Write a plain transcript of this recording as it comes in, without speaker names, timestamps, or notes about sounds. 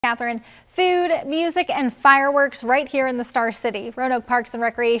Catherine, food, music, and fireworks right here in the Star City. Roanoke Parks and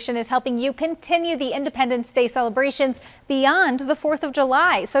Recreation is helping you continue the Independence Day celebrations beyond the 4th of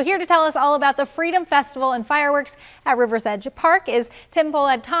July. So here to tell us all about the Freedom Festival and fireworks at River's Edge Park is Tim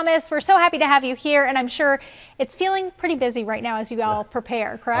Thomas. We're so happy to have you here, and I'm sure it's feeling pretty busy right now as you all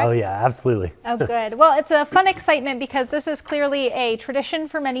prepare, correct? Oh yeah, absolutely. Oh good. Well, it's a fun excitement because this is clearly a tradition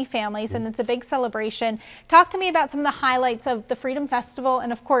for many families and it's a big celebration. Talk to me about some of the highlights of the Freedom Festival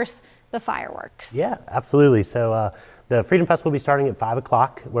and of course the fireworks. Yeah, absolutely. So the Freedom Festival will be starting at 5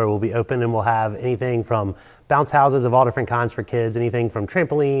 o'clock, where we'll be open and we'll have anything from bounce houses of all different kinds for kids, anything from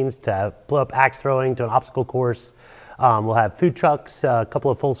trampolines to blow up axe throwing to an obstacle course. We'll have food trucks, a couple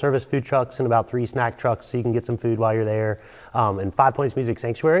of full service food trucks and about 3 snack trucks so you can get some food while you're there. And 5 Points Music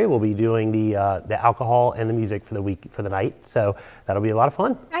Sanctuary will be doing the alcohol and the music for the night. So that'll be a lot of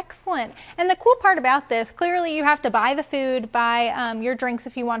fun. Excellent. And the cool part about this, clearly you have to buy the food, buy your drinks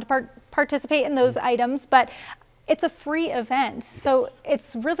if you want to participate in those items, but it's a free event, so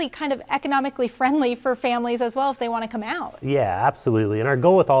it's really kind of economically friendly for families as well if they want to come out. Yeah, absolutely. And our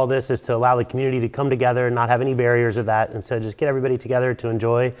goal with all this is to allow the community to come together and not have any barriers of that. And so just get everybody together to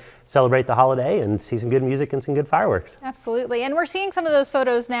enjoy, celebrate the holiday and see some good music and some good fireworks. Absolutely. And we're seeing some of those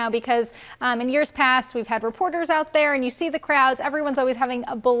photos now because in years past we've had reporters out there and you see the crowds. Everyone's always having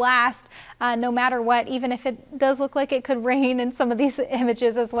a blast no matter what, even if it does look like it could rain in some of these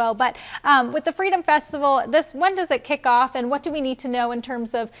images as well. But with the Freedom Festival, when does it kick off and what do we need to know in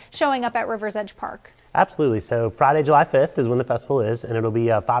terms of showing up at River's Edge Park? Absolutely. So Friday, July 5th is when the festival is, and it'll be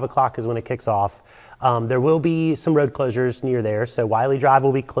 5 o'clock is when it kicks off. There will be some road closures near there. So Wiley Drive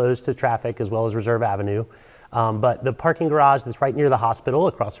will be closed to traffic as well as Reserve Avenue. But the parking garage that's right near the hospital,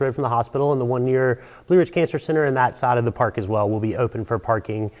 across the road from the hospital, and the one near Blue Ridge Cancer Center and that side of the park as well will be open for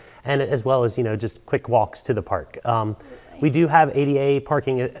parking, and as well as, just quick walks to the park. We do have ADA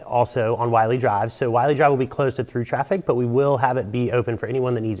parking also on Wiley Drive. So Wiley Drive will be closed to through traffic, but we will have it be open for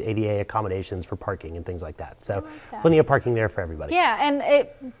anyone that needs ADA accommodations for parking and things like that. So plenty of parking there for everybody. Yeah, and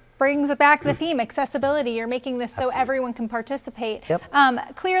it brings back the theme, accessibility. You're making this so everyone can participate.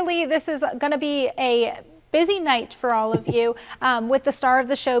 Yep. Clearly, this is going to be a busy night for all of you, with the star of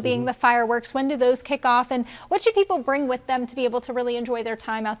the show being the fireworks. When do those kick off, and what should people bring with them to be able to really enjoy their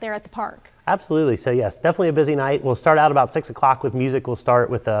time out there at the park? Absolutely. So yes, definitely a busy night. We'll start out about 6 o'clock with music. We'll start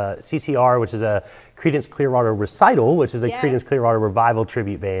with a CCR, which is a Creedence Clearwater Recital, which is a Creedence Clearwater Revival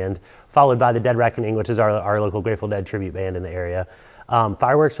tribute band, followed by the Dead Reckoning, which is our local Grateful Dead tribute band in the area.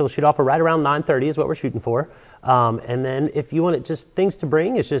 Fireworks will shoot off right around 9:30 is what we're shooting for. And then if you want just things to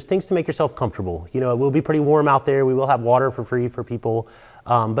bring, it's just things to make yourself comfortable. It will be pretty warm out there. We will have water for free for people.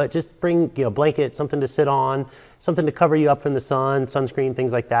 But just bring, blanket, something to sit on, something to cover you up from the sun, sunscreen,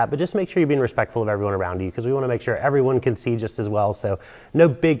 things like that. But just make sure you're being respectful of everyone around you, because we want to make sure everyone can see just as well. So no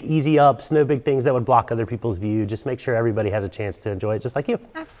big easy ups, no big things that would block other people's view. Just make sure everybody has a chance to enjoy it just like you.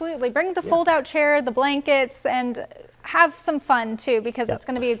 Absolutely. Bring the fold-out chair, the blankets, and have some fun too, because it's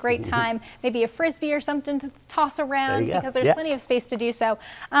going to be a great time. Maybe a Frisbee or something to toss around, because there's plenty of space to do so.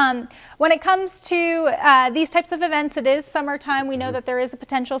 When it comes to these types of events, it is summertime. We know that there is a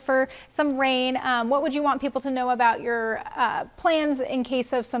potential for some rain. What would you want people to know about your plans in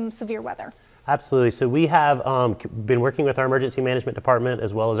case of some severe weather? Absolutely. So we have been working with our emergency management department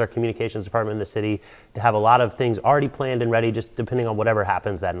as well as our communications department in the city to have a lot of things already planned and ready, just depending on whatever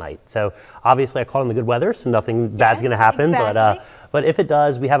happens that night. So obviously I call in the good weather, so nothing bad's going to happen. Exactly. But if it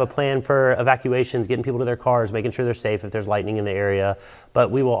does, we have a plan for evacuations, getting people to their cars, making sure they're safe if there's lightning in the area.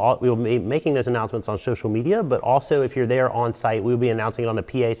 But we will be making those announcements on social media, but also if you're there on site, we'll be announcing it on the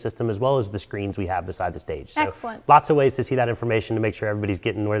PA system as well as the screens we have beside the stage. So excellent. Lots of ways to see that information to make sure everybody's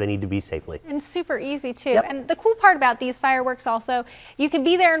getting where they need to be safely. And super easy too. And the cool part about these fireworks also, you can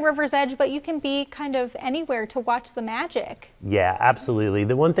be there in River's Edge, but you can be kind of anywhere to watch the magic. Yeah, absolutely.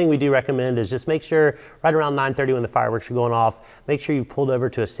 The one thing we do recommend is just make sure right around 9:30 when the fireworks are going off, make sure you've pulled over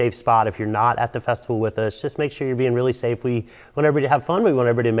to a safe spot. If you're not at the festival with us, just make sure you're being really safe. We want everybody to have fun. We want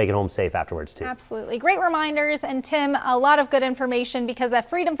everybody to make it home safe afterwards too. Absolutely. Great reminders. And Tim, a lot of good information, because that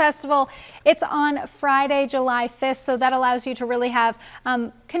Freedom Festival, it's on Friday, July 5th. So that allows you to really have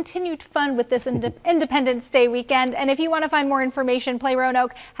continued fun with this Independence Day weekend. And if you want to find more information, Play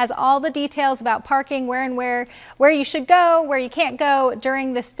Roanoke has all the details about parking, where you should go, where you can't go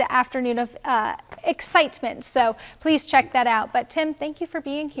during this afternoon of excitement. So please check that out. But Tim, thank you for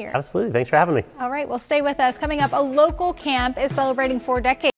being here. Absolutely. Thanks for having me. All right. Well, stay with us. Coming up, a local camp is celebrating 4 decades.